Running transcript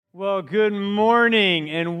Well, good morning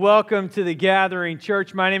and welcome to the Gathering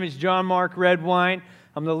Church. My name is John Mark Redwine.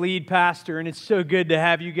 I'm the lead pastor, and it's so good to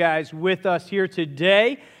have you guys with us here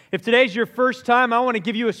today. If today's your first time, I want to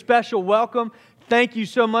give you a special welcome. Thank you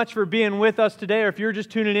so much for being with us today, or if you're just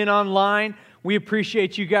tuning in online, we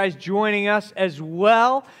appreciate you guys joining us as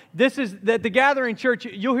well. This is the Gathering Church.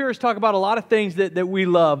 You'll hear us talk about a lot of things that we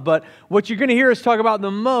love, but what you're going to hear us talk about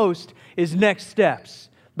the most is next steps.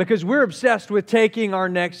 Because we're obsessed with taking our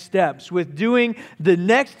next steps, with doing the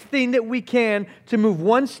next thing that we can to move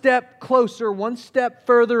one step closer, one step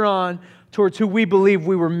further on towards who we believe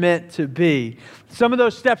we were meant to be. Some of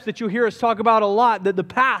those steps that you'll hear us talk about a lot, that the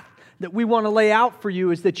path that we want to lay out for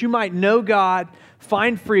you is that you might know God,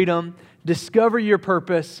 find freedom, discover your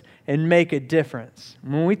purpose, and make a difference.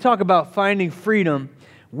 When we talk about finding freedom,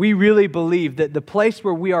 we really believe that the place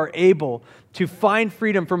where we are able to find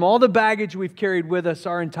freedom from all the baggage we've carried with us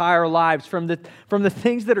our entire lives, from the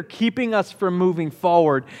things that are keeping us from moving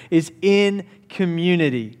forward, is in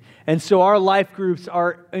community. And so our life groups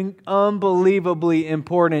are unbelievably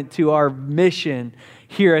important to our mission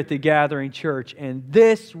here at the Gathering Church. And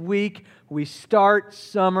this week, we start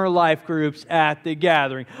summer life groups at the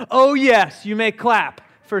Gathering. Oh yes, you may clap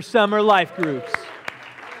for summer life groups.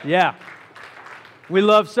 Yeah. We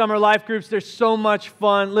love summer life groups. They're so much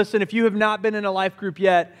fun. Listen, if you have not been in a life group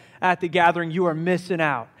yet at the Gathering, you are missing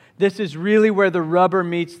out. This is really where the rubber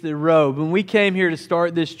meets the road. When we came here to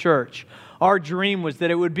start this church, our dream was that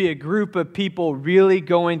it would be a group of people really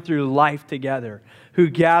going through life together, who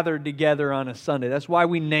gathered together on a Sunday. That's why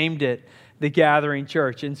we named it the Gathering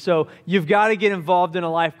Church. And so you've got to get involved in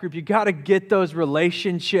a life group. You've got to get those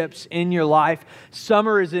relationships in your life.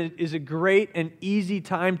 Summer is a great and easy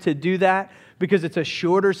time to do that, because it's a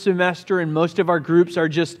shorter semester and most of our groups are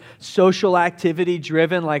just social activity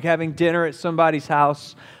driven, like having dinner at somebody's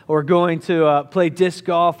house or going to play disc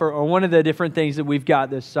golf or one of the different things that we've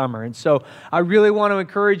got this summer. And so I really want to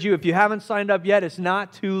encourage you, if you haven't signed up yet, it's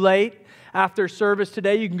not too late. After service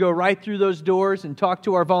today, you can go right through those doors and talk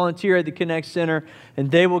to our volunteer at the Connect Center,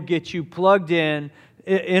 and they will get you plugged in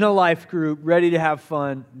a life group, ready to have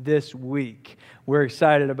fun this week. We're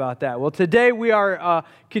excited about that. Well, today we are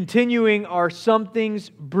continuing our Something's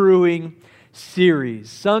Brewing series.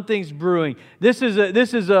 Something's Brewing. This is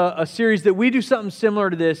a series that we do something similar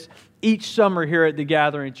to this each summer here at the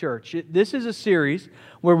Gathering Church. This is a series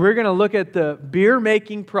where we're going to look at the beer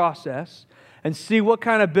making process and see what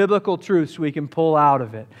kind of biblical truths we can pull out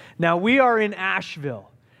of it. Now, we are in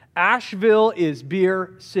Asheville. Asheville is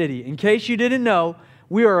Beer City. In case you didn't know,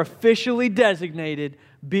 we are officially designated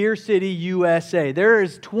Beer City, USA. There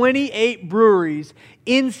is 28 breweries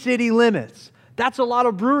in city limits. That's a lot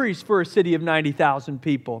of breweries for a city of 90,000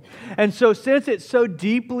 people. And so since it's so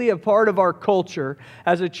deeply a part of our culture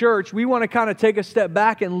as a church, we want to kind of take a step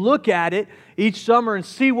back and look at it each summer and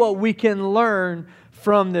see what we can learn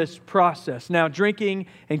from this process. Now, drinking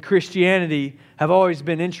and Christianity have always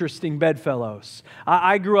been interesting bedfellows.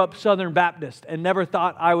 I grew up Southern Baptist and never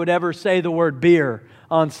thought I would ever say the word beer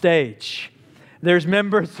on stage. There's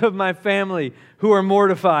members of my family who are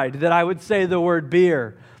mortified that I would say the word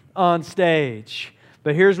beer on stage.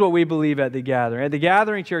 But here's what we believe at the Gathering. At the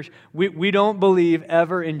Gathering Church, we don't believe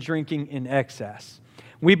ever in drinking in excess.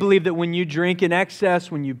 We believe that when you drink in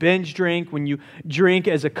excess, when you binge drink, when you drink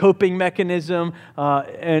as a coping mechanism,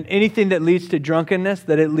 and anything that leads to drunkenness,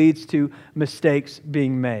 that it leads to mistakes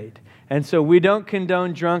being made. And so we don't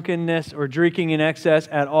condone drunkenness or drinking in excess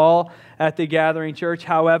at all at the Gathering Church.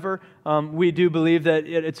 However, we do believe that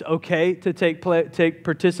it's okay to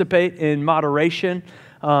participate in moderation.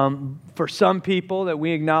 For some people, that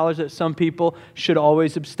we acknowledge that some people should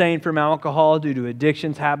always abstain from alcohol due to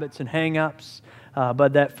addictions, habits, and hang-ups.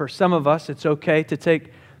 But that for some of us, it's okay to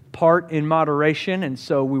take part in moderation. And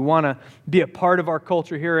so we want to be a part of our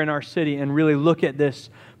culture here in our city and really look at this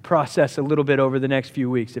process a little bit over the next few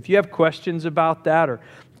weeks. If you have questions about that or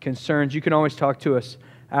concerns, you can always talk to us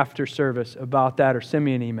after service about that or send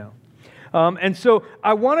me an email. And so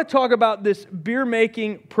I want to talk about this beer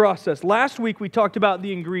making process. Last week we talked about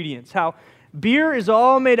the ingredients, how beer is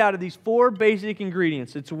all made out of these 4 basic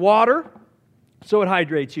ingredients. It's water, so it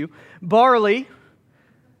hydrates you, barley,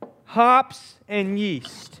 hops, and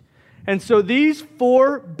yeast. And so these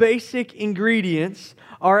 4 basic ingredients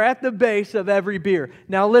are at the base of every beer.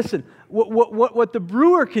 Now listen, what the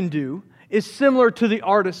brewer can do is similar to the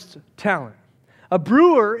artist's talent. A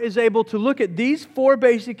brewer is able to look at these 4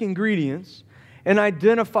 basic ingredients and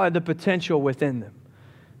identify the potential within them.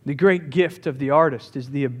 The great gift of the artist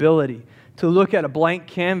is the ability to look at a blank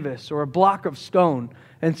canvas or a block of stone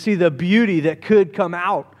and see the beauty that could come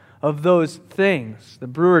out of those things. The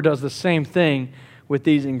brewer does the same thing with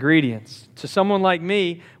these ingredients. To someone like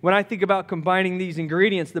me, when I think about combining these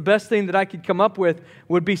ingredients, the best thing that I could come up with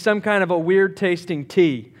would be some kind of a weird tasting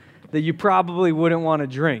tea that you probably wouldn't want to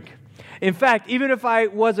drink. In fact, even if I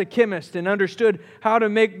was a chemist and understood how to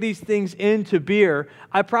make these things into beer,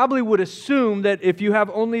 I probably would assume that if you have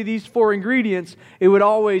only these 4 ingredients, it would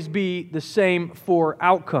always be the same 4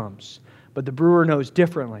 outcomes. But the brewer knows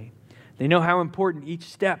differently. They know how important each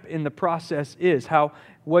step in the process is, how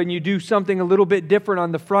when you do something a little bit different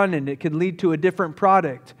on the front end, it can lead to a different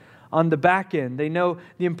product on the back end. They know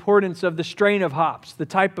the importance of the strain of hops, the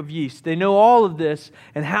type of yeast. They know all of this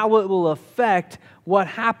and how it will affect what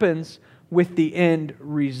happens with the end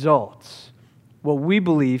results. What we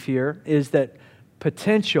believe here is that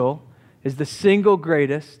potential is the single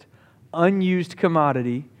greatest unused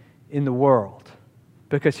commodity in the world.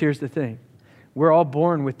 Because here's the thing. We're all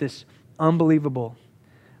born with this unbelievable,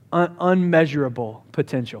 unmeasurable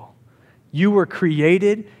potential. You were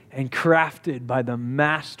created and crafted by the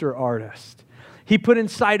master artist. He put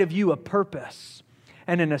inside of you a purpose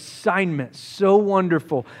and an assignment so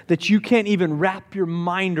wonderful that you can't even wrap your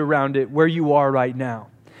mind around it where you are right now.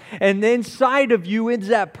 And inside of you is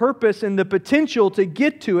that purpose, and the potential to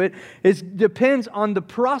get to it depends on the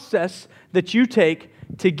process that you take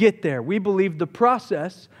to get there. We believe the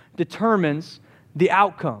process determines the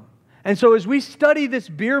outcome. And so as we study this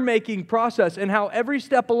beer-making process and how every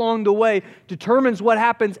step along the way determines what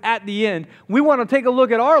happens at the end, we want to take a look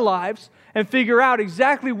at our lives and figure out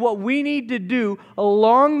exactly what we need to do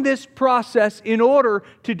along this process in order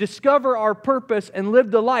to discover our purpose and live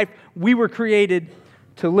the life we were created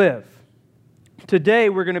to live. Today,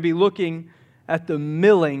 we're going to be looking at the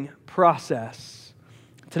milling process.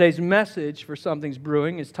 Today's message for Something's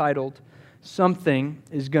Brewing is titled, Something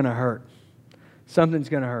is Going to Hurt. Something's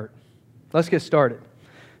going to hurt. Let's get started.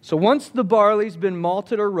 So once the barley's been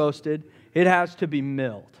malted or roasted, it has to be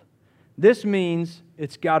milled. This means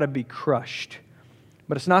it's got to be crushed.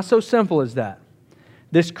 But it's not so simple as that.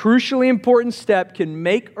 This crucially important step can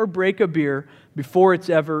make or break a beer before it's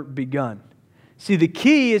ever begun. See, the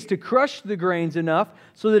key is to crush the grains enough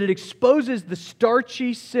so that it exposes the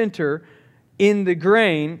starchy center in the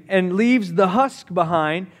grain and leaves the husk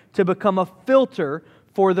behind to become a filter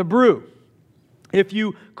for the brew. If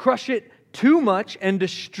you crush it too much and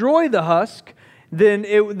destroy the husk, then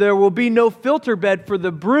there will be no filter bed for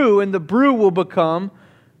the brew, and the brew will become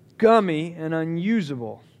gummy and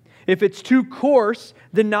unusable. If it's too coarse,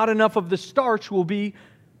 then not enough of the starch will be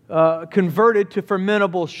converted to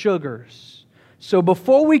fermentable sugars. So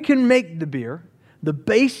before we can make the beer, the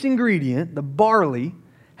base ingredient, the barley,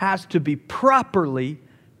 has to be properly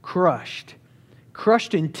crushed.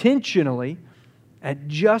 Crushed intentionally at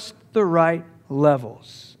just the right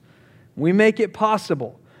levels. We make it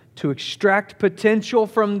possible to extract potential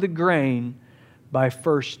from the grain by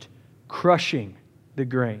first crushing the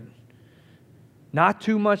grain. Not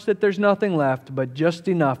too much that there's nothing left, but just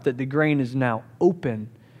enough that the grain is now open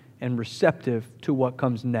and receptive to what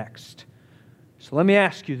comes next. So let me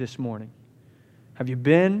ask you this morning, have you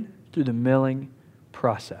been through the milling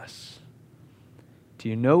process? Do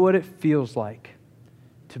you know what it feels like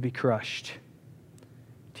to be crushed?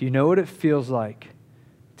 Do you know what it feels like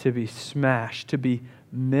to be smashed, to be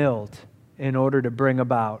milled in order to bring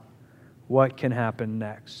about what can happen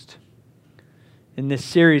next? In this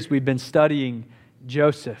series, we've been studying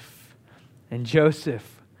Joseph, and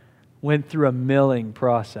Joseph went through a milling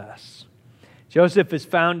process. Joseph is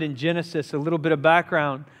found in Genesis. A little bit of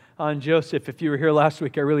background on Joseph. If you were here last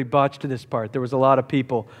week, I really botched this part. There was a lot of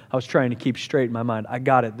people I was trying to keep straight in my mind. I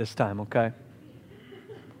got it this time, okay?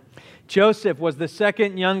 Joseph was the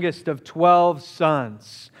second youngest of 12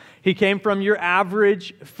 sons. He came from your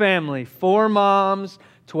average family, 4 moms,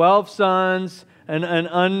 12 sons, and an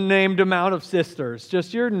unnamed amount of sisters.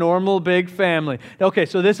 Just your normal big family. Okay,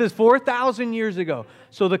 so this is 4,000 years ago.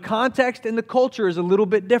 So the context and the culture is a little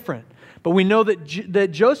bit different. But we know that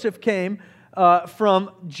Joseph came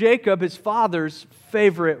from Jacob, his father's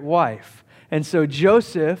favorite wife. And so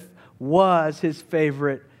Joseph was his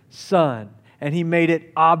favorite son. And he made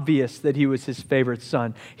it obvious that he was his favorite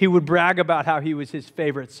son. He would brag about how he was his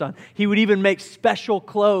favorite son. He would even make special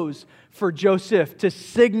clothes for Joseph to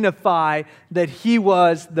signify that he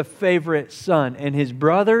was the favorite son. And his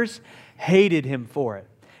brothers hated him for it.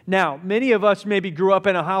 Now, many of us maybe grew up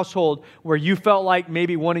in a household where you felt like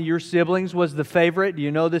maybe one of your siblings was the favorite. Do you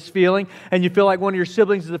know this feeling? And you feel like one of your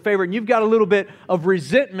siblings is the favorite, and you've got a little bit of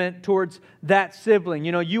resentment towards that sibling.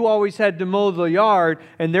 You know, you always had to mow the yard,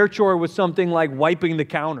 and their chore was something like wiping the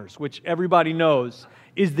counters, which everybody knows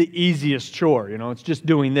is the easiest chore. You know, it's just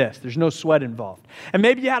doing this. There's no sweat involved. And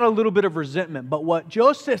maybe you had a little bit of resentment, but what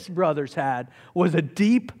Joseph's brothers had was a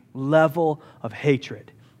deep level of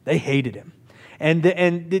hatred. They hated him. And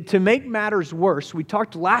to make matters worse, we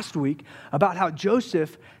talked last week about how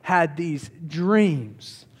Joseph had these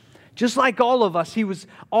dreams. Just like all of us, he was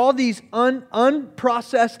all these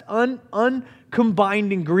unprocessed,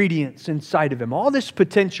 uncombined ingredients inside of him. All this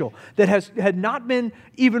potential that had not been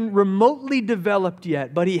even remotely developed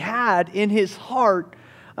yet, but he had in his heart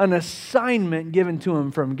an assignment given to him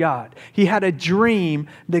from God. He had a dream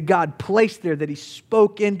that God placed there, that He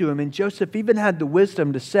spoke into him. And Joseph even had the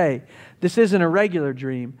wisdom to say, this isn't a regular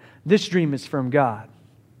dream. This dream is from God.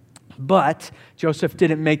 But Joseph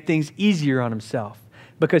didn't make things easier on himself,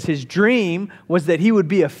 because his dream was that he would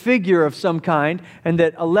be a figure of some kind, and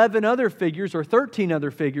that 11 other figures or 13 other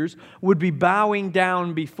figures would be bowing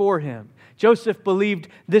down before him. Joseph believed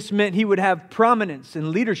this meant he would have prominence and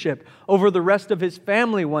leadership over the rest of his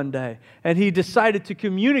family one day. And he decided to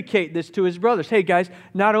communicate this to his brothers. Hey guys,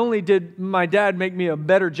 not only did my dad make me a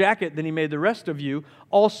better jacket than he made the rest of you,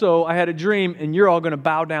 also I had a dream and you're all going to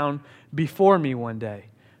bow down before me one day.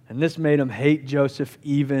 And this made him hate Joseph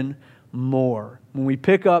even more. When we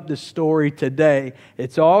pick up the story today,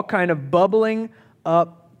 it's all kind of bubbling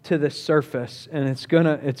up to the surface, and it's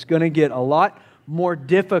gonna get a lot more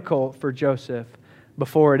difficult for Joseph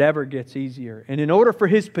before it ever gets easier. And in order for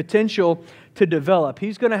his potential to develop,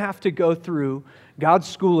 he's going to have to go through God's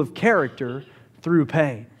school of character through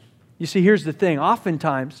pain. You see, here's the thing.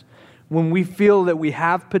 Oftentimes, when we feel that we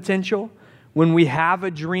have potential, when we have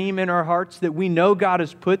a dream in our hearts that we know God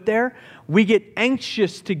has put there, we get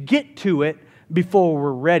anxious to get to it before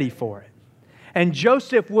we're ready for it. And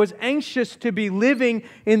Joseph was anxious to be living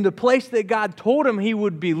in the place that God told him he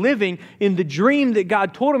would be living, in the dream that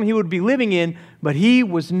God told him he would be living in, but he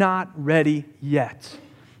was not ready yet.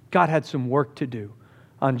 God had some work to do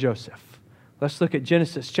on Joseph. Let's look at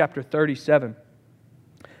Genesis chapter 37,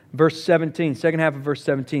 verse 17. Second half of verse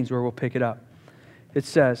 17 is where we'll pick it up. It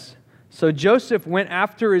says, so Joseph went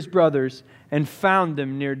after his brothers and found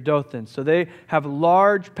them near Dothan. So they have a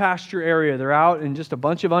large pasture area. They're out in just a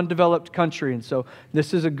bunch of undeveloped country. And so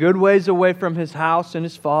this is a good ways away from his house and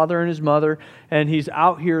his father and his mother. And he's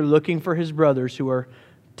out here looking for his brothers who are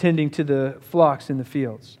tending to the flocks in the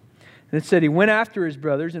fields. And it said he went after his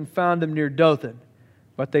brothers and found them near Dothan.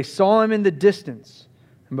 But they saw him in the distance.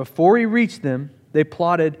 And before he reached them, they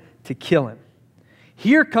plotted to kill him.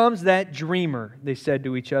 Here comes that dreamer, they said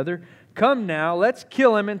to each other. Come now, let's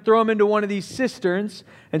kill him and throw him into one of these cisterns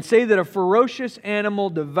and say that a ferocious animal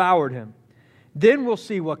devoured him. Then we'll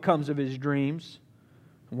see what comes of his dreams.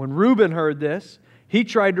 When Reuben heard this, he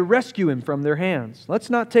tried to rescue him from their hands. Let's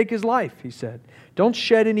not take his life, he said. Don't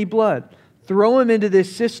shed any blood. Throw him into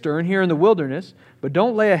this cistern here in the wilderness, but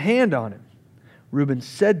don't lay a hand on him. Reuben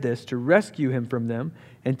said this to rescue him from them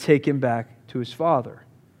and take him back to his father.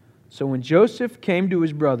 So when Joseph came to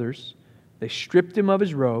his brothers, they stripped him of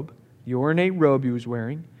his robe, the ornate robe he was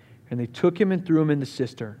wearing, and they took him and threw him in the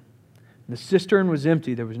cistern. And the cistern was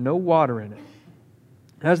empty. There was no water in it.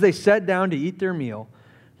 As they sat down to eat their meal,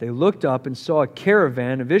 they looked up and saw a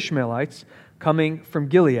caravan of Ishmaelites coming from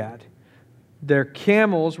Gilead. Their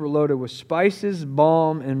camels were loaded with spices,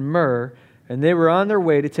 balm, and myrrh, and they were on their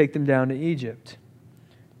way to take them down to Egypt.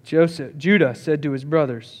 Judah said to his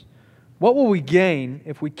brothers, what will we gain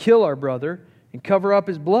if we kill our brother and cover up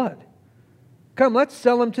his blood? Come, let's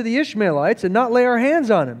sell him to the Ishmaelites and not lay our hands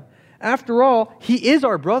on him. After all, he is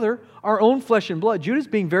our brother, our own flesh and blood. Judah's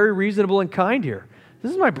being very reasonable and kind here.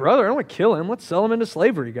 This is my brother. I don't want to kill him. Let's sell him into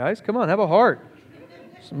slavery, guys. Come on, have a heart.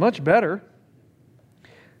 It's much better.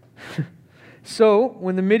 So,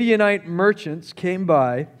 when the Midianite merchants came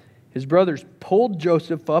by, his brothers pulled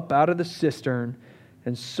Joseph up out of the cistern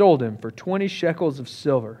and sold him for 20 shekels of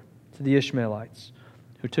silver to the Ishmaelites,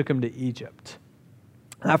 who took him to Egypt.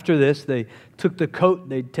 After this, they took the coat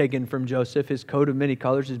they'd taken from Joseph, his coat of many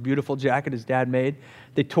colors, his beautiful jacket his dad made.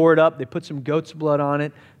 They tore it up. They put some goat's blood on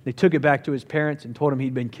it. They took it back to his parents and told him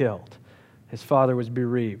he'd been killed. His father was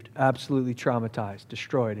bereaved, absolutely traumatized,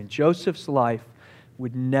 destroyed. And Joseph's life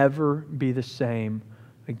would never be the same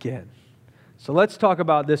again. So let's talk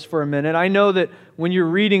about this for a minute. I know that when you're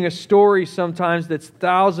reading a story sometimes that's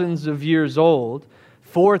thousands of years old,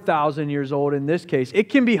 4,000 years old in this case, it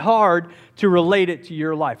can be hard to relate it to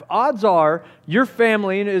your life. Odds are your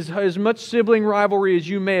family, and as much sibling rivalry as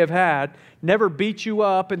you may have had, never beat you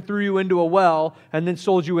up and threw you into a well and then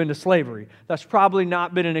sold you into slavery. That's probably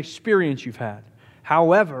not been an experience you've had.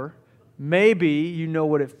 However, maybe you know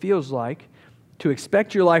what it feels like to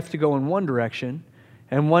expect your life to go in one direction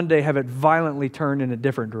and one day have it violently turn in a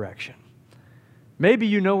different direction. Maybe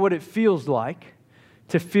you know what it feels like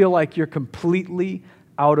to feel like you're completely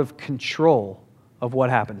out of control of what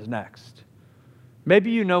happens next.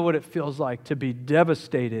 Maybe you know what it feels like to be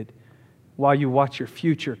devastated while you watch your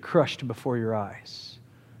future crushed before your eyes.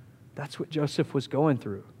 That's what Joseph was going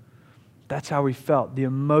through. That's how he felt. The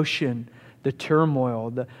emotion, the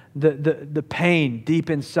turmoil, the pain deep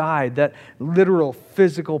inside, that literal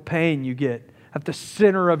physical pain you get at the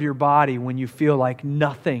center of your body when you feel like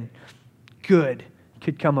nothing good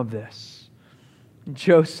could come of this.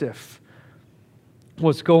 Joseph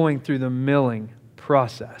was going through the milling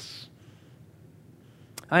process.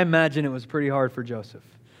 I imagine it was pretty hard for Joseph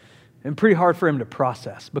and pretty hard for him to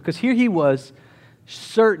process, because here he was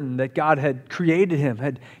certain that God had created him,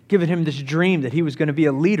 had given him this dream that he was going to be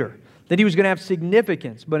a leader, that he was going to have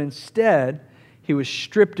significance, but instead he was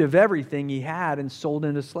stripped of everything he had and sold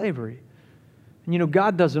into slavery. And you know,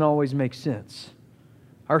 God doesn't always make sense.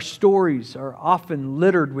 Our stories are often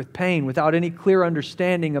littered with pain without any clear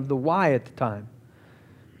understanding of the why at the time.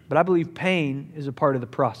 But I believe pain is a part of the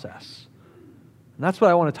process. And that's what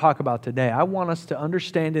I want to talk about today. I want us to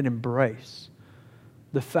understand and embrace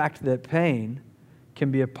the fact that pain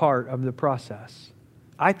can be a part of the process.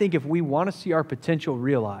 I think if we want to see our potential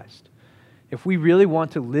realized, if we really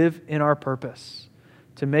want to live in our purpose,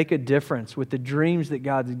 to make a difference with the dreams that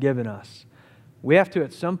God's given us, we have to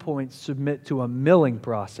at some point submit to a milling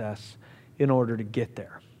process in order to get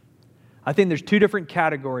there. I think there's two different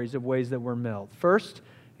categories of ways that we're milled. First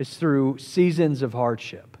is through seasons of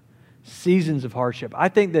hardship. Seasons of hardship. I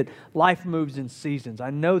think that life moves in seasons. I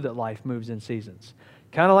know that life moves in seasons.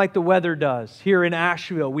 Kind of like the weather does. Here in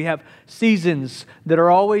Asheville, we have seasons that are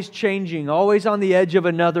always changing, always on the edge of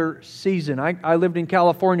another season. I lived in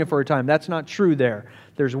California for a time. That's not true there.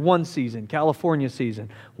 There's one season, California season,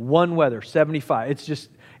 one weather, 75.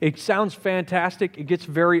 It sounds fantastic. It gets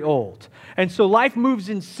very old. And so life moves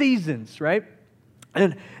in seasons, right?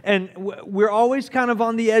 And we're always kind of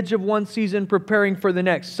on the edge of one season preparing for the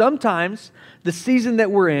next. Sometimes the season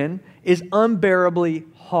that we're in is unbearably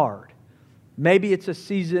hard. Maybe it's a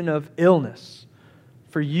season of illness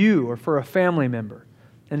for you or for a family member,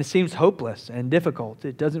 and it seems hopeless and difficult.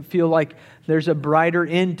 It doesn't feel like there's a brighter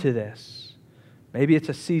end to this. Maybe it's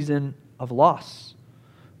a season of loss.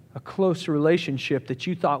 A close relationship that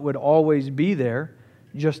you thought would always be there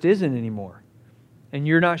just isn't anymore, and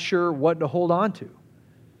you're not sure what to hold on to.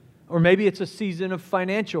 Or maybe it's a season of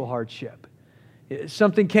financial hardship.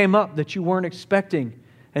 Something came up that you weren't expecting,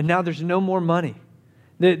 and now there's no more money.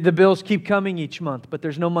 The bills keep coming each month, but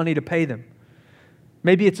there's no money to pay them.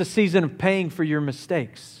 Maybe it's a season of paying for your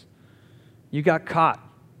mistakes. You got caught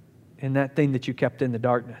in that thing that you kept in the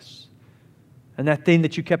darkness. And that thing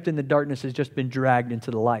that you kept in the darkness has just been dragged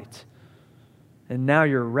into the light. And now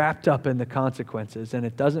you're wrapped up in the consequences, and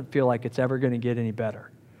it doesn't feel like it's ever going to get any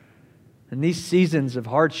better. And these seasons of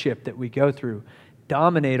hardship that we go through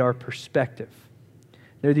dominate our perspective.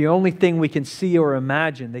 They're the only thing we can see or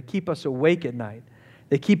imagine. They keep us awake at night.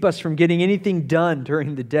 They keep us from getting anything done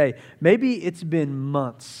during the day. Maybe it's been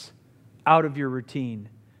months out of your routine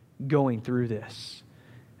going through this.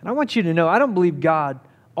 And I want you to know, I don't believe God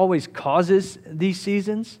always causes these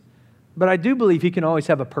seasons, but I do believe He can always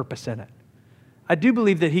have a purpose in it. I do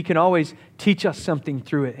believe that He can always teach us something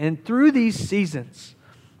through it. And through these seasons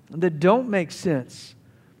that don't make sense,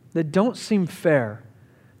 that don't seem fair,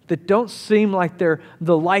 that don't seem like they're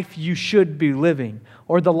the life you should be living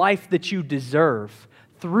or the life that you deserve,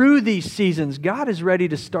 through these seasons, God is ready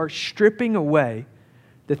to start stripping away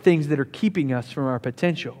the things that are keeping us from our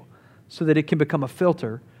potential so that it can become a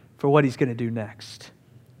filter for what He's going to do next.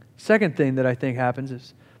 Second thing that I think happens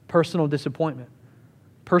is personal disappointment.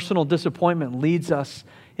 Personal disappointment leads us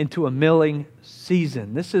into a milling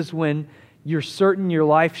season. This is when you're certain your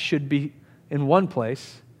life should be in one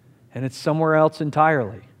place and it's somewhere else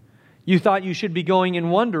entirely. You thought you should be going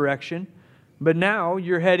in one direction, but now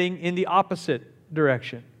you're heading in the opposite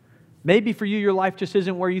direction. Maybe for you, your life just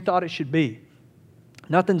isn't where you thought it should be.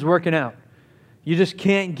 Nothing's working out. You just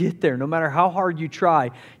can't get there. No matter how hard you try,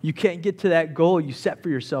 you can't get to that goal you set for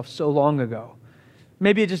yourself so long ago.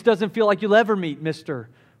 Maybe it just doesn't feel like you'll ever meet Mr.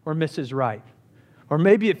 or Mrs. Right. Or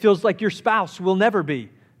maybe it feels like your spouse will never be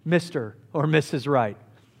Mr. or Mrs. Right.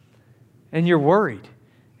 And you're worried.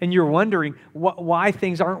 and you're wondering why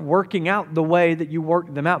things aren't working out the way that you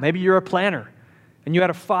worked them out. Maybe you're a planner and you had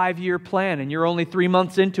a 5-year plan and you're only 3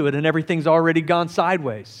 months into it and everything's already gone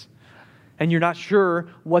sideways. And you're not sure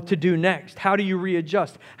what to do next. How do you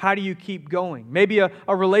readjust? How do you keep going? Maybe a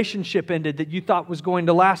relationship ended that you thought was going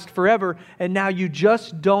to last forever, and now you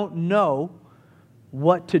just don't know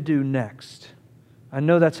what to do next. I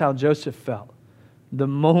know that's how Joseph felt the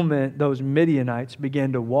moment those Midianites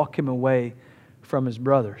began to walk him away from his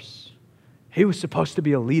brothers. He was supposed to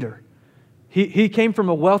be a leader. He came from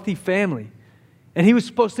a wealthy family. And he was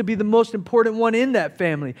supposed to be the most important one in that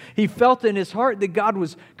family. He felt in his heart that God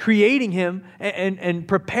was creating him and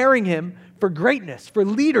preparing him for greatness, for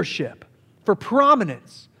leadership, for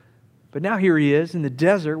prominence. But now here he is in the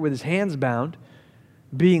desert with his hands bound,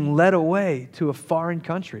 being led away to a foreign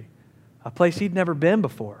country, a place he'd never been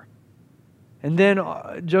before. And then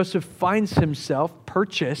Joseph finds himself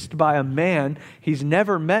purchased by a man he's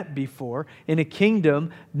never met before in a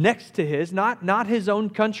kingdom next to his, not his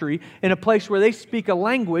own country, in a place where they speak a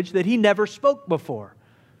language that he never spoke before.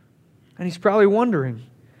 And he's probably wondering,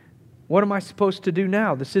 what am I supposed to do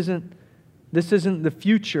now? This isn't the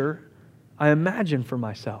future I imagine for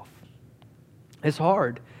myself. It's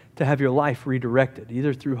hard to have your life redirected,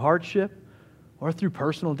 either through hardship or through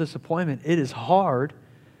personal disappointment. It is hard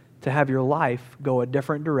to have your life go a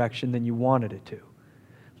different direction than you wanted it to.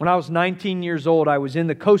 When I was 19 years old, I was in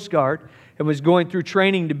the Coast Guard and was going through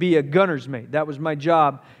training to be a gunner's mate. That was my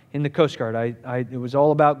job in the Coast Guard. It was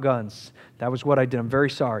all about guns. That was what I did. I'm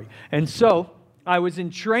very sorry. And so I was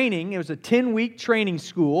in training. It was a 10-week training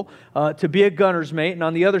school to be a gunner's mate. And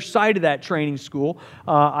on the other side of that training school,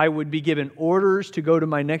 I would be given orders to go to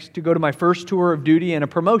my first tour of duty and a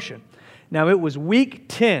promotion. Now, it was week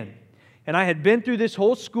 10. And I had been through this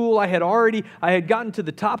whole school. I had gotten to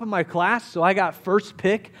the top of my class, so I got first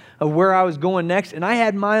pick of where I was going next. And I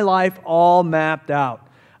had my life all mapped out.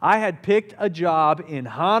 I had picked a job in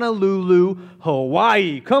Honolulu,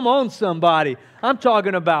 Hawaii. Come on, somebody. I'm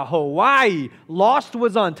talking about Hawaii. Lost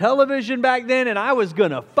was on television back then, and I was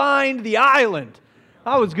going to find the island.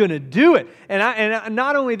 I was going to do it. And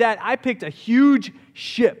not only that, I picked a huge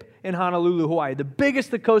ship in Honolulu, Hawaii, the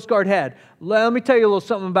biggest the Coast Guard had. Let me tell you a little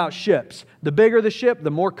something about ships. The bigger the ship,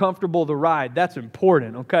 the more comfortable the ride. That's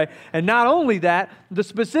important, okay? And not only that, the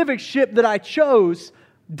specific ship that I chose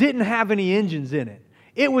didn't have any engines in it.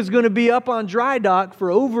 It was going to be up on dry dock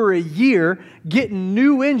for over a year getting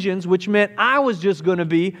new engines, which meant I was just going to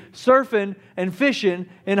be surfing and fishing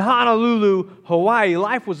in Honolulu, Hawaii.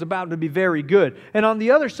 Life was about to be very good. And on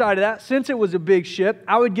the other side of that, since it was a big ship,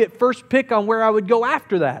 I would get first pick on where I would go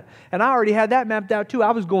after that. And I already had that mapped out too.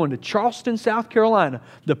 I was going to Charleston, South Carolina,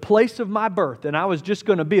 the place of my birth. And I was just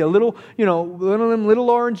going to be a little, one of them little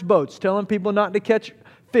orange boats telling people not to catch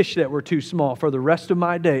fish that were too small for the rest of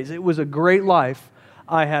my days. It was a great life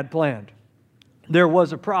I had planned. There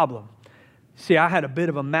was a problem. See, I had a bit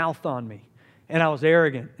of a mouth on me, and I was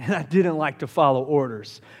arrogant, and I didn't like to follow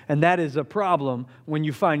orders. And that is a problem when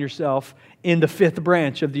you find yourself in the 5th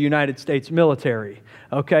branch of the United States military.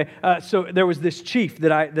 Okay, so there was this chief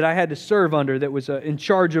that I had to serve under that was in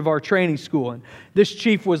charge of our training school, and this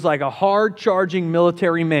chief was like a hard-charging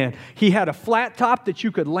military man. He had a flat top that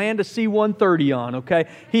you could land a C-130 on. Okay,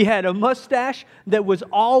 he had a mustache that was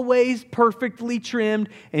always perfectly trimmed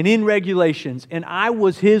and in regulations, and I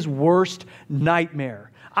was his worst nightmare.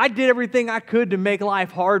 I did everything I could to make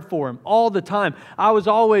life hard for him all the time. I was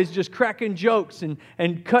always just cracking jokes and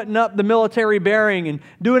cutting up the military bearing and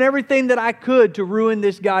doing everything that I could to ruin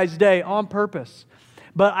this guy's day on purpose.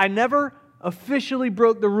 But I never officially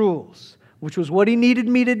broke the rules, which was what he needed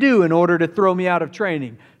me to do in order to throw me out of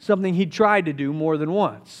training, something he tried to do more than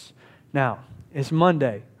once. Now, it's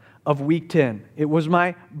Monday of week 10. It was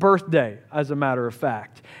my birthday, as a matter of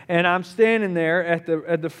fact. And I'm standing there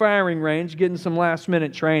at the firing range getting some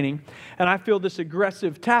last-minute training, and I feel this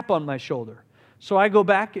aggressive tap on my shoulder. So I go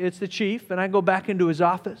back, it's the chief, and I go back into his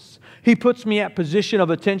office. He puts me at position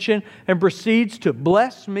of attention and proceeds to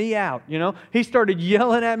bless me out. He started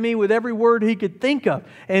yelling at me with every word he could think of.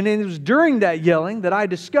 And it was during that yelling that I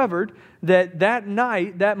discovered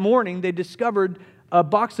that morning, they discovered a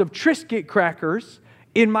box of Triscuit crackers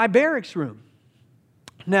in my barracks room.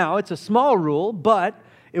 Now, it's a small rule, but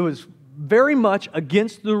it was very much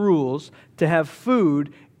against the rules to have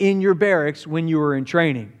food in your barracks when you were in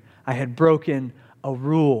training. I had broken a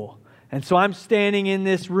rule. And so I'm standing in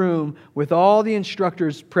this room with all the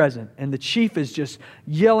instructors present, and the chief is just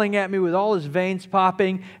yelling at me with all his veins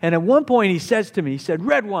popping. And at one point he says to me, he said,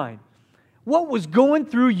 "Redwine, what was going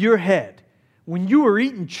through your head when you were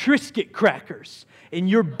eating Triscuit crackers in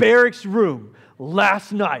your barracks room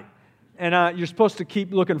last night?" and you're supposed to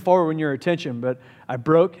keep looking forward when you're attention, but I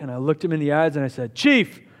broke, and I looked him in the eyes, and I said,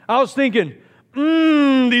 "Chief, I was thinking,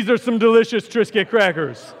 these are some delicious Triscuit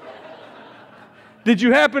crackers. Did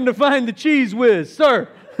you happen to find the Cheese Whiz, sir?"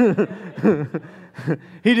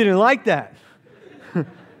 He didn't like that.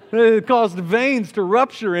 It caused veins to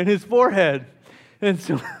rupture in his forehead. And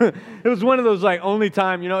so it was one of those only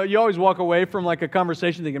time, you always walk away from a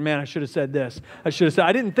conversation thinking, man, I should have said this. I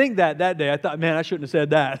didn't think that day. I thought, man, I shouldn't have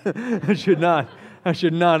said that. I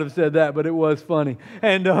should not have said that, but it was funny.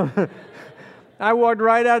 And I walked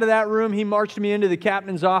right out of that room. He marched me into the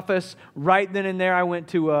captain's office. Right then and there, I went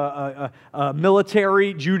to a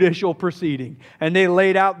military judicial proceeding. And they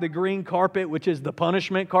laid out the green carpet, which is the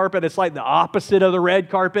punishment carpet. It's like the opposite of the red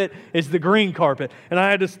carpet. It's the green carpet. And I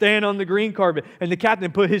had to stand on the green carpet. And the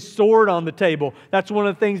captain put his sword on the table. That's one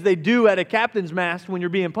of the things they do at a captain's mast when you're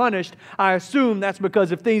being punished. I assume that's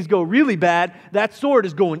because if things go really bad, that sword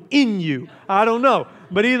is going in you. I don't know.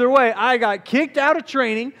 But either way, I got kicked out of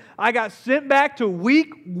training. I got sent back to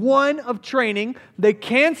week 1 of training. They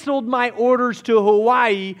canceled my orders to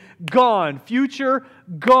Hawaii. Gone. Future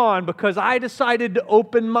gone, because I decided to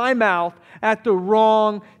open my mouth at the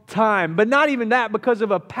wrong time. But not even that, because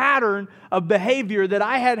of a pattern of behavior that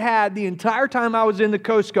I had the entire time I was in the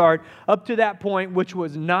Coast Guard up to that point, which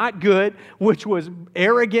was not good, which was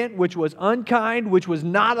arrogant, which was unkind, which was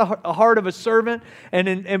not a heart of a servant.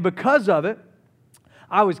 And because of it,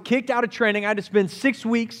 I was kicked out of training. I had to spend 6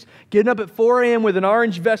 weeks getting up at 4 a.m. with an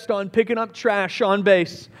orange vest on, picking up trash on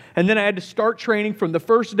base. And then I had to start training from the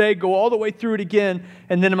first day, go all the way through it again.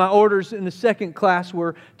 And then my orders in the second class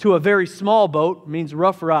were to a very small boat, means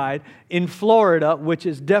rough ride, in Florida, which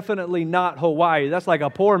is definitely not Hawaii. That's like a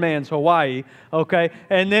poor man's Hawaii, okay?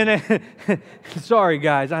 And then, sorry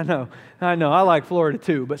guys, I know. I like Florida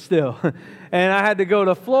too, but still. And I had to go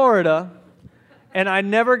to Florida. And I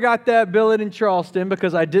never got that billet in Charleston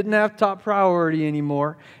because I didn't have top priority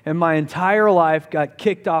anymore. And my entire life got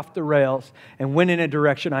kicked off the rails and went in a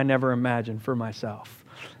direction I never imagined for myself.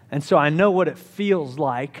 And so I know what it feels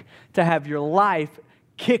like to have your life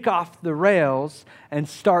kick off the rails and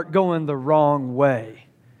start going the wrong way.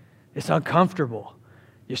 It's uncomfortable.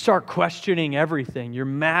 You start questioning everything. You're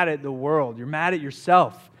mad at the world. You're mad at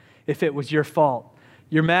yourself if it was your fault.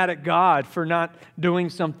 You're mad at God for not doing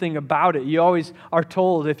something about it. You always are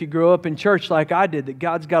told, if you grow up in church like I did, that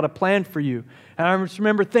God's got a plan for you. And I just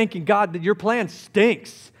remember thinking, God, that your plan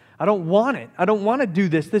stinks. I don't want it. I don't want to do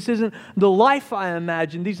this. This isn't the life I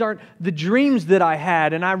imagined. These aren't the dreams that I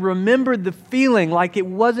had. And I remembered the feeling like it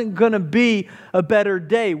wasn't going to be a better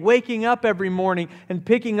day. Waking up every morning and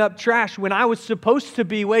picking up trash when I was supposed to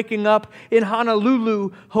be waking up in Honolulu,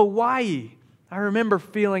 Hawaii. I remember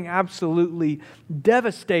feeling absolutely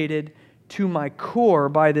devastated to my core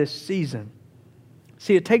by this season.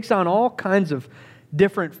 See, it takes on all kinds of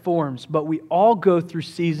different forms, but we all go through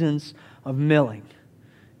seasons of milling.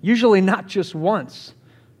 Usually not just once,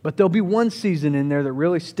 but there'll be one season in there that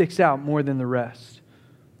really sticks out more than the rest.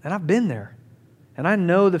 And I've been there. And I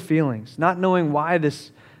know the feelings, not knowing why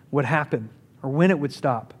this would happen or when it would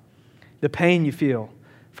stop. The pain you feel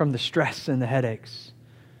from the stress and the headaches.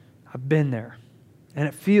 I've been there. And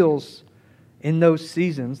it feels in those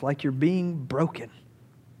seasons like you're being broken.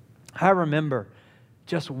 I remember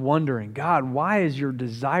just wondering, God, why is your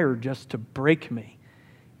desire just to break me?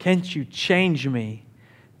 Can't you change me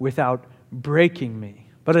without breaking me?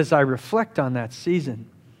 But as I reflect on that season,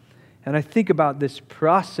 and I think about this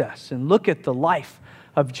process and look at the life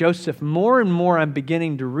of Joseph, more and more I'm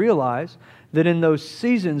beginning to realize that in those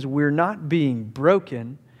seasons we're not being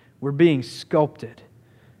broken, we're being sculpted.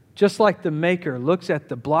 Just like the maker looks at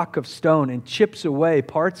the block of stone and chips away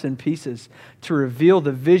parts and pieces to reveal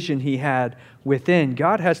the vision he had within,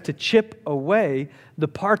 God has to chip away the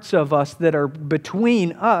parts of us that are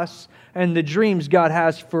between us and the dreams God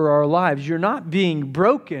has for our lives. You're not being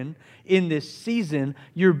broken in this season.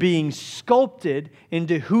 You're being sculpted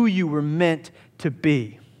into who you were meant to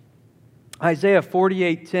be. Isaiah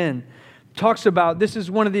 48:10 talks about, this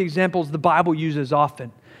is one of the examples the Bible uses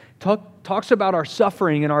often. Talks about our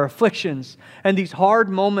suffering and our afflictions and these hard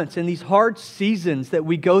moments and these hard seasons that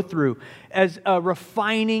we go through as a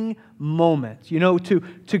refining moment. You know, to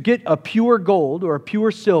get a pure gold or a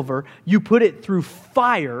pure silver, you put it through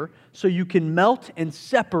fire so you can melt and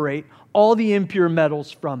separate all the impure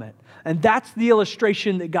metals from it. And that's the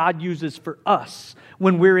illustration that God uses for us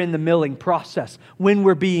when we're in the milling process, when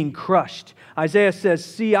we're being crushed. Isaiah says,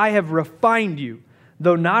 "See, I have refined you,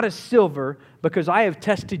 though not as silver, because I have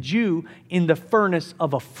tested you in the furnace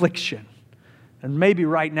of affliction." And maybe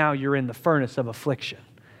right now you're in the furnace of affliction.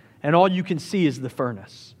 And all you can see is the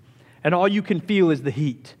furnace. And all you can feel is the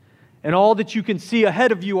heat. and all that you can see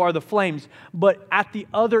ahead of you are the flames. But at the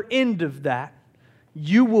other end of that,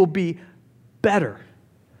 you will be better,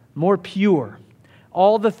 more pure.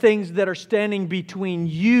 All the things that are standing between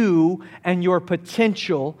you and your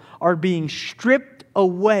potential are being stripped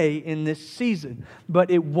away in this season. But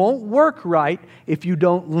it won't work right if you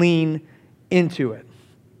don't lean into it.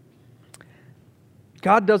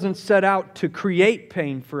 God doesn't set out to create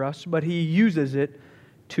pain for us, but He uses it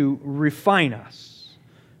to refine us.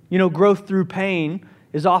 You know, growth through pain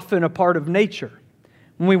is often a part of nature.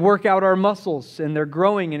 When we work out our muscles and they're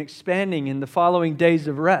growing and expanding in the following days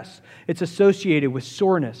of rest, it's associated with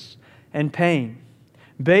soreness and pain.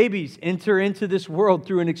 Babies enter into this world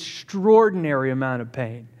through an extraordinary amount of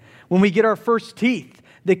pain. When we get our first teeth,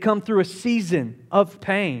 they come through a season of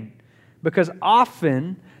pain because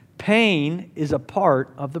often pain is a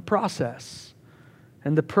part of the process,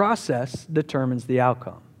 and the process determines the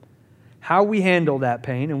outcome. How we handle that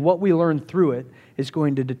pain and what we learn through it is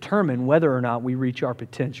going to determine whether or not we reach our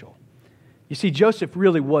potential. You see, Joseph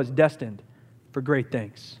really was destined for great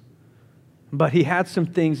things, but he had some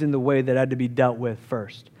things in the way that had to be dealt with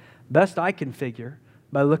first. Best I can figure,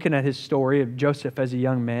 by looking at his story of Joseph as a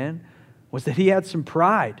young man, was that he had some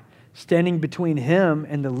pride standing between him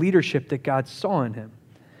and the leadership that God saw in him.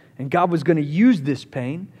 And God was going to use this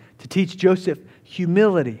pain to teach Joseph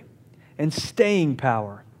humility and staying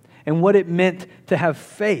power and what it meant to have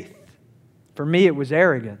faith. For me, it was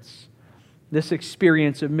arrogance. This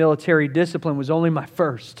experience of military discipline was only my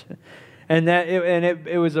first. And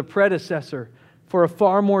it was a predecessor for a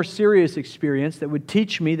far more serious experience that would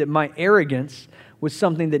teach me that my arrogance was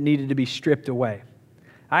something that needed to be stripped away.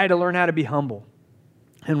 I had to learn how to be humble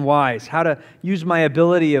and wise, how to use my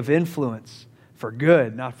ability of influence for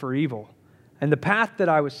good, not for evil. And the path that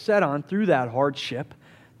I was set on through that hardship,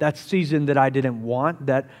 that season that I didn't want,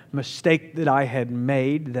 that mistake that I had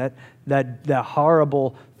made, that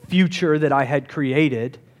horrible future that I had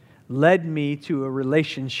created, led me to a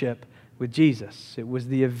relationship with Jesus. It was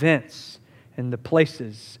the events and the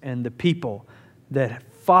places and the people that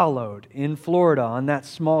followed in Florida on that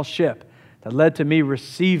small ship that led to me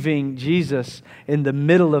receiving Jesus in the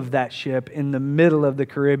middle of that ship, in the middle of the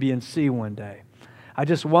Caribbean Sea one day. I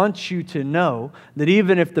just want you to know that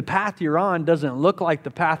even if the path you're on doesn't look like the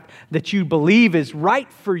path that you believe is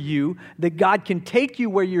right for you, that God can take you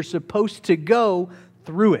where you're supposed to go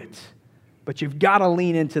through it. But you've got to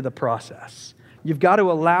lean into the process. You've got to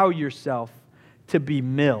allow yourself to be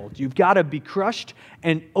milled. You've got to be crushed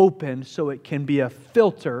and opened so it can be a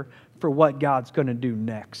filter for what God's going to do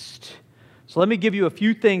next. So let me give you a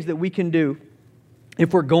few things that we can do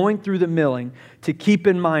if we're going through the milling to keep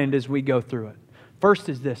in mind as we go through it. First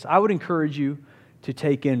is this: I would encourage you to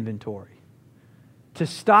take inventory. To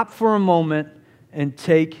stop for a moment and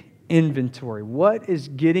take inventory. What is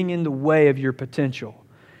getting in the way of your potential?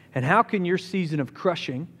 And how can your season of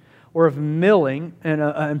crushing or of milling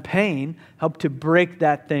and pain help to break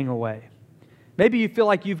that thing away? Maybe you feel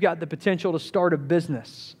like you've got the potential to start a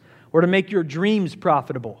business or to make your dreams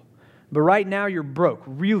profitable. But right now you're broke,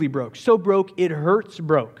 really broke. So broke, it hurts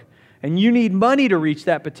broke. And you need money to reach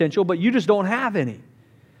that potential, but you just don't have any.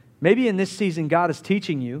 Maybe in this season, God is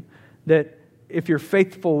teaching you that if you're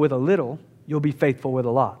faithful with a little, you'll be faithful with a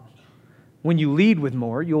lot. When you lead with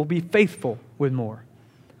more, you'll be faithful with more.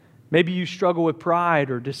 Maybe you struggle with pride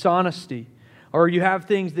or dishonesty, or you have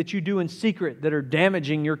things that you do in secret that are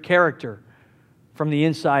damaging your character from the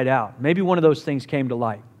inside out. Maybe one of those things came to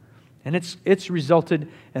light, and it's resulted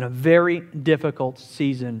in a very difficult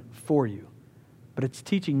season for you. But it's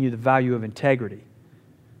teaching you the value of integrity,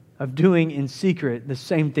 of doing in secret the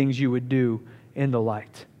same things you would do in the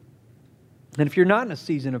light. And if you're not in a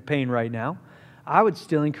season of pain right now, I would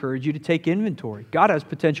still encourage you to take inventory. God has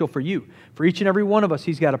potential for you. For each and every one of us,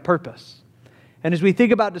 He's got a purpose. And as we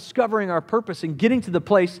think about discovering our purpose and getting to the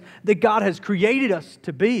place that God has created us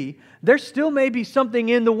to be, there still may be something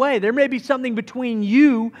in the way. There may be something between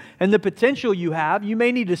you and the potential you have. You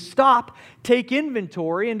may need to stop, take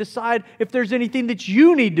inventory, and decide if there's anything that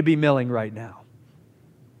you need to be milling right now.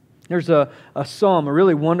 There's a psalm, a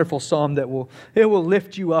really wonderful psalm that will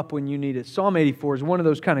lift you up when you need it. Psalm 84 is one of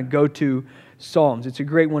those kind of go-to psalms. It's a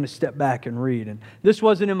great one to step back and read. And this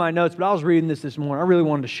wasn't in my notes, but I was reading this morning. I really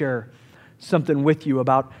wanted to share something with you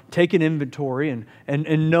about taking inventory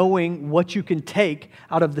and knowing what you can take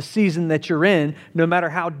out of the season that you're in, no matter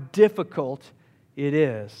how difficult it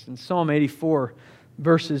is. In Psalm 84,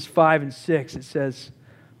 verses 5 and 6, it says,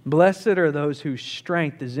 "Blessed are those whose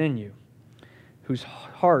strength is in you, whose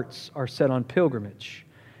hearts are set on pilgrimage.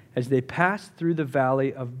 As they pass through the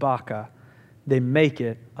valley of Baca, they make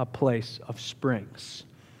it a place of springs."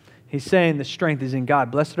 He's saying the strength is in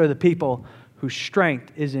God. Blessed are the people whose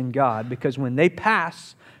strength is in God, because when they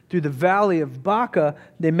pass through the valley of Baca,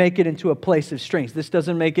 they make it into a place of strength. This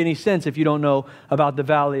doesn't make any sense if you don't know about the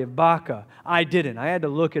valley of Baca. I didn't. I had to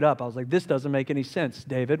look it up. I was like, this doesn't make any sense,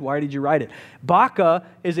 David. Why did you write it? Baca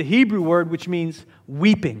is a Hebrew word which means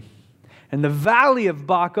weeping. And the valley of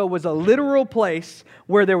Baca was a literal place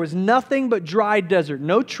where there was nothing but dry desert,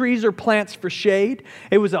 no trees or plants for shade.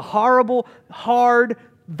 It was a horrible, hard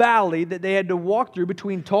valley that they had to walk through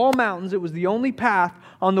between tall mountains. It was the only path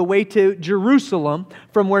on the way to Jerusalem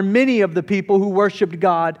from where many of the people who worshiped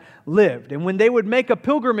God lived. And when they would make a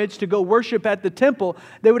pilgrimage to go worship at the temple,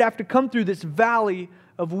 they would have to come through this valley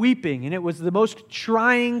of weeping. And it was the most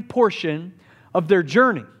trying portion of their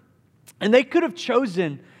journey. And they could have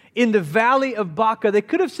chosen in the valley of Baca, they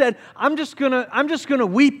could have said, I'm just gonna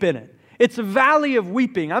weep in it. It's a valley of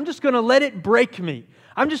weeping. I'm just gonna let it break me.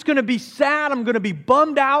 I'm just going to be sad, I'm going to be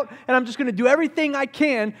bummed out, and I'm just going to do everything I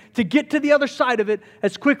can to get to the other side of it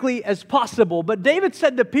as quickly as possible. But David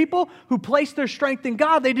said the people who placed their strength in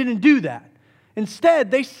God, they didn't do that.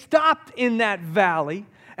 Instead, they stopped in that valley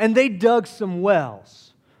and they dug some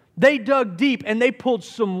wells. They dug deep and they pulled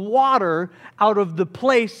some water out of the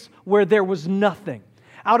place where there was nothing.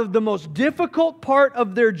 Out of the most difficult part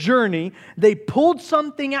of their journey, they pulled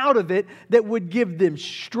something out of it that would give them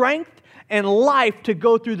strength and life to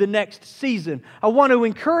go through the next season. I want to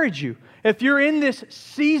encourage you, if you're in this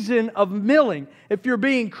season of milling, if you're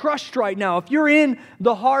being crushed right now, if you're in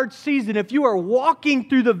the hard season, if you are walking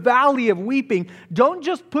through the valley of weeping, don't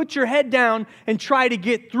just put your head down and try to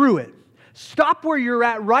get through it. Stop where you're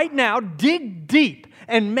at right now, dig deep,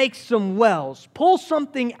 and make some wells. Pull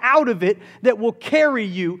something out of it that will carry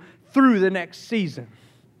you through the next season.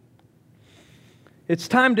 It's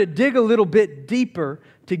time to dig a little bit deeper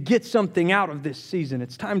to get something out of this season.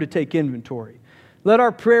 It's time to take inventory. Let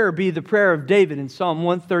our prayer be the prayer of David in Psalm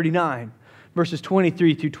 139, verses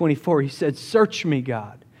 23 through 24. He said, "Search me,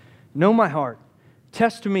 God. Know my heart.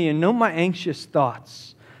 Test me and know my anxious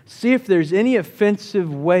thoughts. See if there's any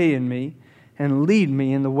offensive way in me and lead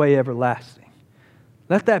me in the way everlasting."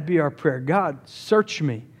 Let that be our prayer. God, search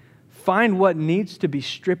me. Find what needs to be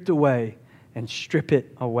stripped away and strip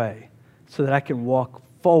it away so that I can walk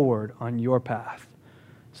forward on your path.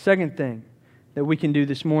 Second thing that we can do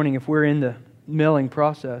this morning if we're in the milling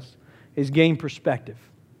process is gain perspective.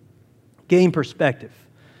 Gain perspective.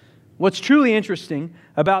 What's truly interesting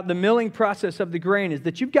about the milling process of the grain is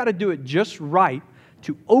that you've got to do it just right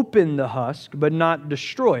to open the husk but not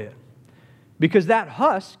destroy it. Because that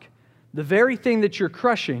husk, the very thing that you're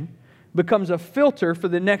crushing, becomes a filter for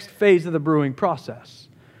the next phase of the brewing process.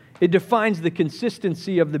 It defines the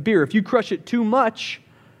consistency of the beer. If you crush it too much,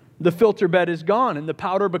 the filter bed is gone and the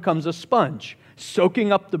powder becomes a sponge,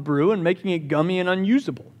 soaking up the brew and making it gummy and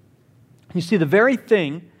unusable. You see, the very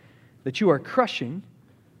thing that you are crushing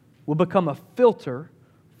will become a filter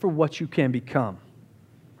for what you can become.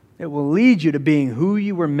 It will lead you to being who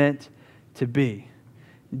you were meant to be.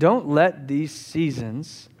 Don't let these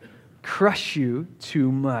seasons crush you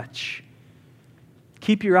too much.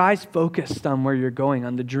 Keep your eyes focused on where you're going,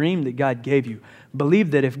 on the dream that God gave you.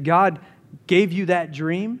 Believe that if God gave you that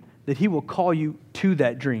dream, that He will call you to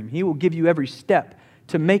that dream. He will give you every step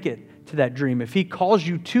to make it to that dream. If He calls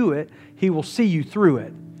you to it, He will see you through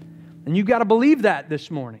it. And you've got to believe that this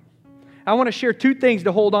morning. I want to share two things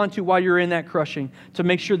to hold on to while you're in that crushing to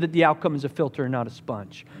make sure that the outcome is a filter and not a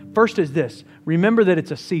sponge. First is this. Remember that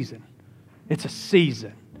it's a season. It's a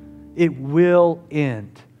season. It will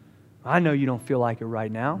end. I know you don't feel like it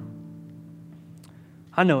right now.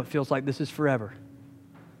 I know it feels like this is forever.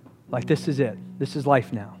 Like this is it. This is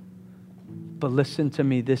life now. But listen to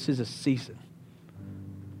me, this is a season.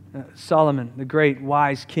 Solomon, the great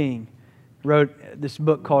wise king, wrote this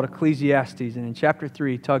book called Ecclesiastes. And in chapter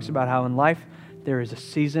 3, he talks about how in life there is a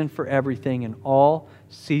season for everything and all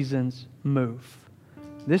seasons move.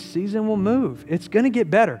 This season will move. It's going to get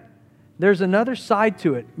better. There's another side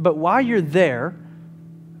to it. But while you're there,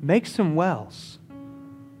 make some wells.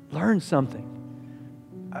 Learn something.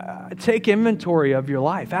 Take inventory of your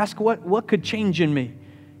life. Ask what could change in me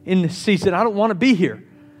in this season. I don't want to be here.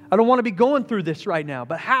 I don't want to be going through this right now.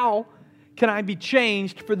 But how can I be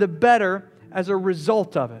changed for the better as a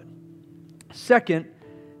result of it? Second,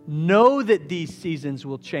 know that these seasons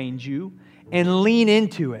will change you and lean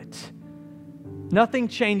into it. Nothing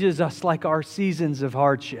changes us like our seasons of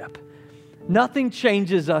hardship. Nothing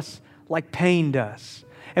changes us like pain does.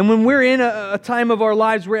 And when we're in a time of our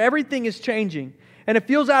lives where everything is changing and it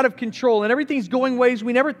feels out of control and everything's going ways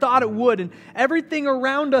we never thought it would and everything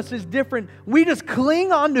around us is different, we just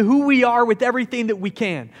cling on to who we are with everything that we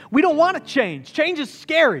can. We don't want to change. Change is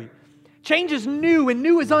scary. Change is new, and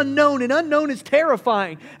new is unknown, and unknown is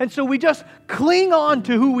terrifying. And so we just cling on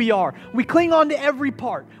to who we are. We cling on to every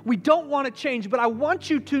part. We don't want to change, but I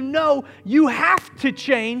want you to know you have to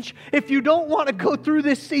change if you don't want to go through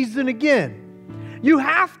this season again. You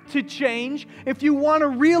have to change if you want to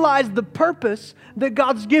realize the purpose that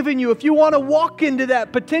God's given you. If you want to walk into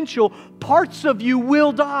that potential, parts of you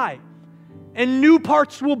will die, and new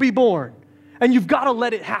parts will be born, and you've got to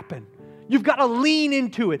let it happen. You've got to lean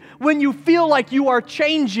into it. When you feel like you are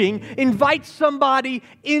changing, invite somebody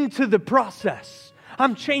into the process.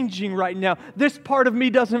 I'm changing right now. This part of me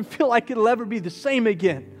doesn't feel like it'll ever be the same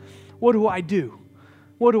again. What do I do?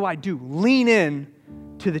 What do I do? Lean in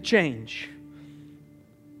to the change.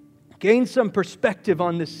 Gain some perspective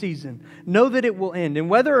on this season. Know that it will end. And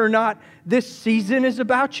whether or not this season is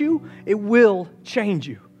about you, it will change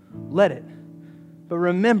you. Let it. But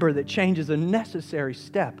remember that change is a necessary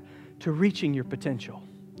step to reaching your potential.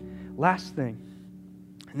 Last thing,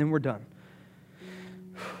 and then we're done.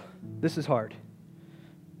 This is hard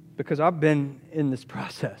because I've been in this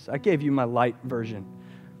process. I gave you my light version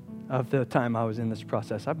of the time I was in this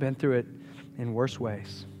process. I've been through it in worse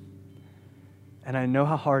ways. And I know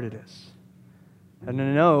how hard it is. And I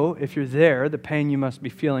know if you're there, the pain you must be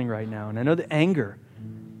feeling right now. And I know the anger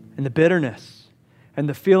and the bitterness and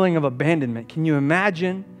the feeling of abandonment. Can you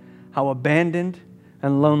imagine how abandoned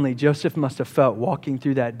and lonely Joseph must have felt walking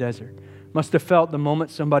through that desert? Must have felt the moment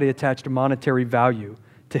somebody attached a monetary value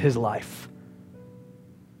to his life.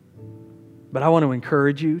 But I want to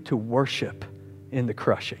encourage you to worship in the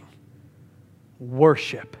crushing.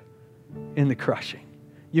 Worship in the crushing.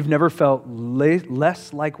 You've never felt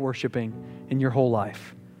less like worshiping in your whole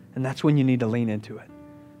life. And that's when you need to lean into it.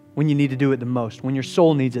 When you need to do it the most. When your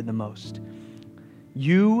soul needs it the most.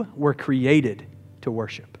 You were created to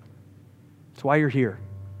worship. That's why you're here.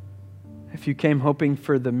 If you came hoping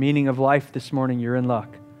for the meaning of life this morning, you're in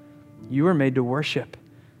luck. You were made to worship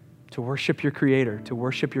your Creator, to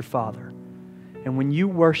worship your Father. And when you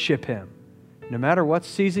worship Him, no matter what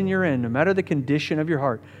season you're in, no matter the condition of your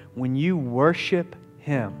heart, when you worship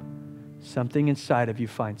Him, something inside of you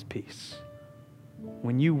finds peace.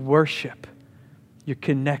 When you worship, you're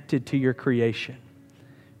connected to your creation.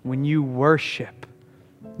 When you worship,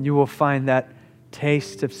 you will find that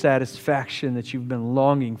taste of satisfaction that you've been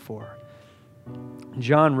longing for.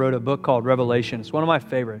 John wrote a book called Revelation. It's one of my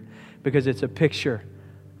favorite because it's a picture.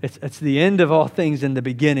 It's the end of all things and the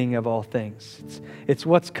beginning of all things. It's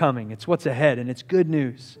what's coming. It's what's ahead, and it's good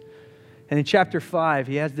news. And in chapter 5,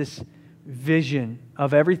 he has this vision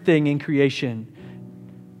of everything in creation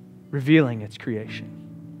revealing its creation.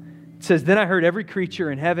 It says, "Then I heard every creature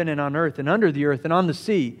in heaven and on earth and under the earth and on the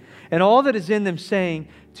sea, and all that is in them saying,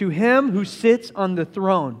 'To Him who sits on the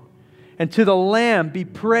throne and to the Lamb be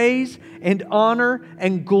praise and honor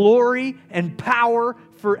and glory and power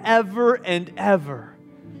forever and ever.'"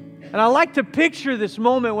 And I like to picture this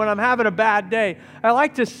moment when I'm having a bad day. I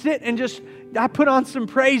like to sit and I put on some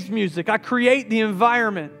praise music. I create the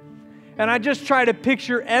environment. And I just try to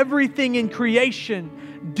picture everything in creation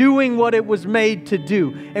doing what it was made to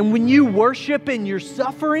do. And when you worship in your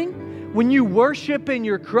suffering, when you worship in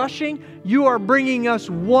your crushing, you are bringing us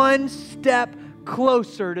one step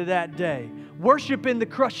closer to that day. Worship in the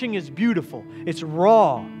crushing is beautiful. It's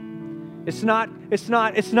raw. It's not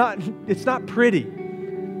pretty.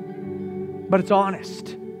 But it's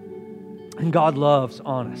honest. And God loves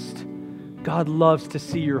honest. God loves to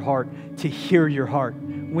see your heart, to hear your heart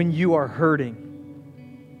when you are hurting,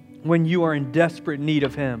 when you are in desperate need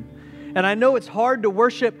of Him. And I know it's hard to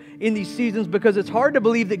worship in these seasons because it's hard to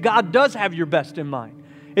believe that God does have your best in mind.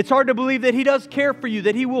 It's hard to believe that He does care for you,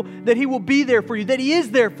 that He will be there for you, that He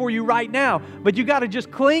is there for you right now. But you got to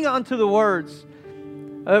just cling onto the words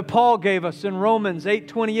Paul gave us in Romans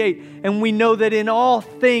 8:28. And we know that in all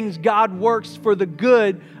things God works for the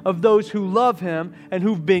good of those who love Him and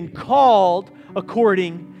who've been called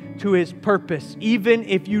according to His purpose. Even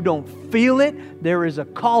if you don't feel it, there is a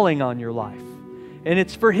calling on your life. And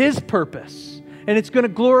it's for His purpose. And it's going to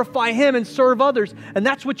glorify Him and serve others. And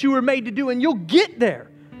that's what you were made to do. And you'll get there.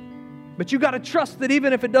 But you got to trust that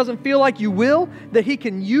even if it doesn't feel like you will, that He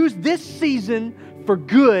can use this season for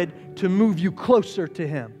good to move you closer to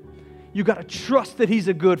Him. You got to trust that He's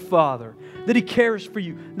a good Father, that He cares for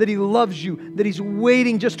you, that He loves you, that He's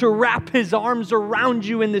waiting just to wrap His arms around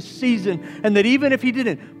you in this season, and that even if He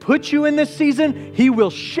didn't put you in this season, He will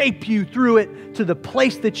shape you through it to the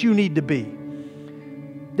place that you need to be.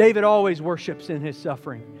 David always worships in his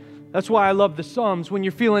suffering. That's why I love the Psalms. When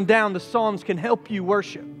you're feeling down, the Psalms can help you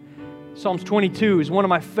worship. Psalms 22 is one of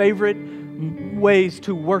my favorite ways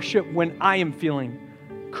to worship when I am feeling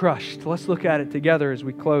crushed. Let's look at it together as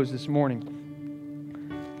we close this morning.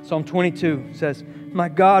 Psalm 22 says, my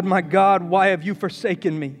God, why have you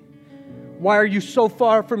forsaken me? Why are you so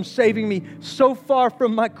far from saving me, so far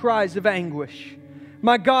from my cries of anguish?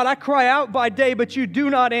 My God, I cry out by day, but you do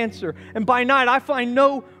not answer. And by night I find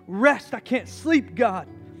no rest. I can't sleep, God.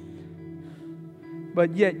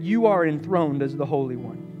 But yet you are enthroned as the Holy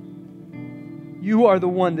One. You are the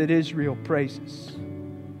one that Israel praises.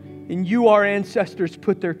 In you our ancestors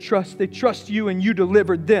put their trust. They trust you and you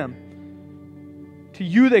delivered them. To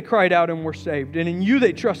you they cried out and were saved. And in you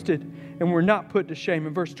they trusted and were not put to shame.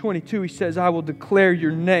 In verse 22 he says, I will declare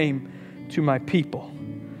your name to my people.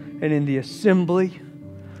 And in the assembly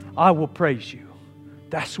I will praise you.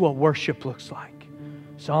 That's what worship looks like.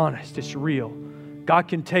 It's honest. It's real. God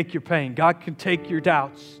can take your pain. God can take your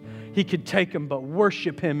doubts. He can take them, but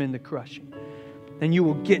worship Him in the crushing. And you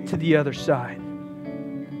will get to the other side.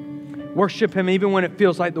 Worship Him even when it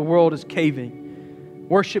feels like the world is caving.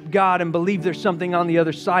 Worship God and believe there's something on the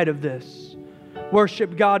other side of this.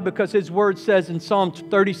 Worship God because His Word says in Psalm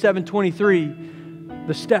 37:23,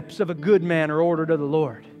 the steps of a good man are ordered of the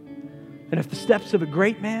Lord. And if the steps of a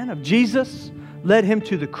great man, of Jesus, led Him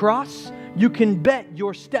to the cross, you can bet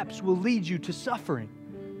your steps will lead you to suffering.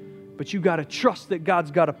 But you got to trust that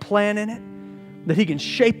God's got a plan in it, that He can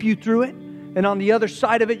shape you through it. And on the other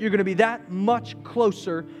side of it, you're going to be that much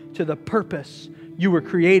closer to the purpose you were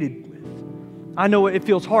created with. I know it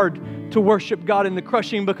feels hard to worship God in the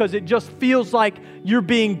crushing because it just feels like you're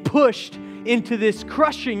being pushed into this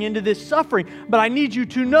crushing, into this suffering. But I need you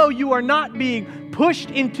to know you are not being pushed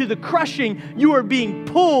into the crushing. You are being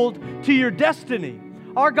pulled to your destiny.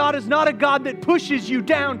 Our God is not a God that pushes you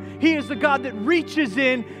down. He is the God that reaches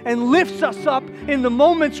in and lifts us up in the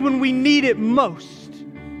moments when we need it most.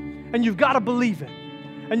 And you've got to believe it.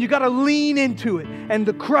 And you've got to lean into it. And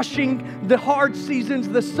the crushing, the hard seasons,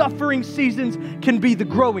 the suffering seasons can be the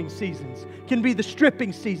growing seasons, can be the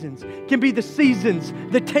stripping seasons, can be the seasons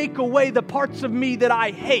that take away the parts of me that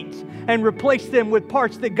I hate and replace them with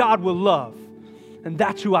parts that God will love. And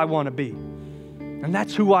that's who I want to be. And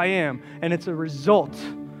that's who I am. And it's a result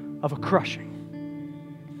of a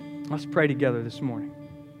crushing. Let's pray together this morning.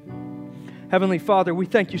 Heavenly Father, we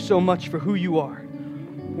thank you so much for who you are.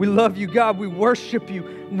 We love you, God. We worship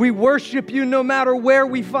you. We worship you no matter where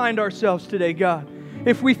we find ourselves today, God.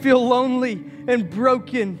 If we feel lonely and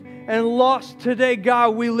broken and lost today,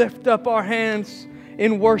 God, we lift up our hands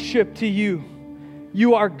in worship to you.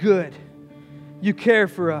 You are good. You care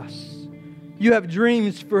for us. You have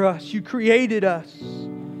dreams for us. You created us.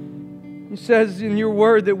 It says in your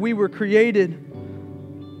word that we were created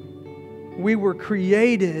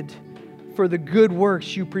for the good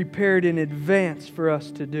works you prepared in advance for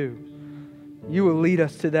us to do. You will lead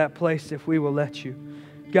us to that place if we will let you.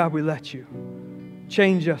 God, we let you.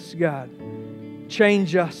 Change us, God.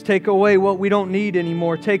 Change us. Take away what we don't need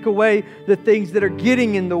anymore. Take away the things that are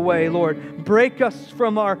getting in the way, Lord. Break us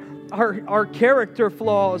from our character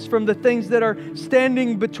flaws, from the things that are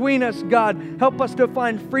standing between us, God. Help us to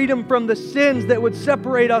find freedom from the sins that would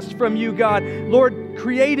separate us from you, God. Lord,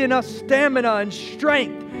 create in us stamina and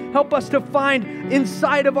strength. Help us to find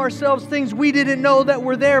inside of ourselves things we didn't know that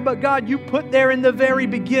were there, but God, you put there in the very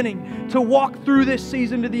beginning to walk through this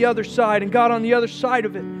season to the other side. And God, on the other side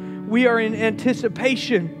of it, we are in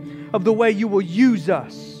anticipation of the way you will use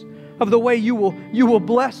us, of the way you will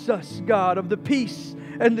bless us, God, of the peace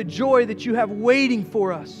and the joy that you have waiting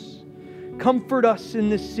for us. Comfort us in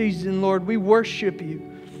this season, Lord. We worship you.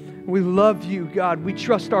 We love you, God. We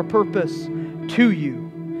trust our purpose to you.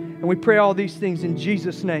 And we pray all these things in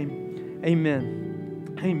Jesus' name.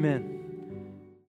 Amen. Amen.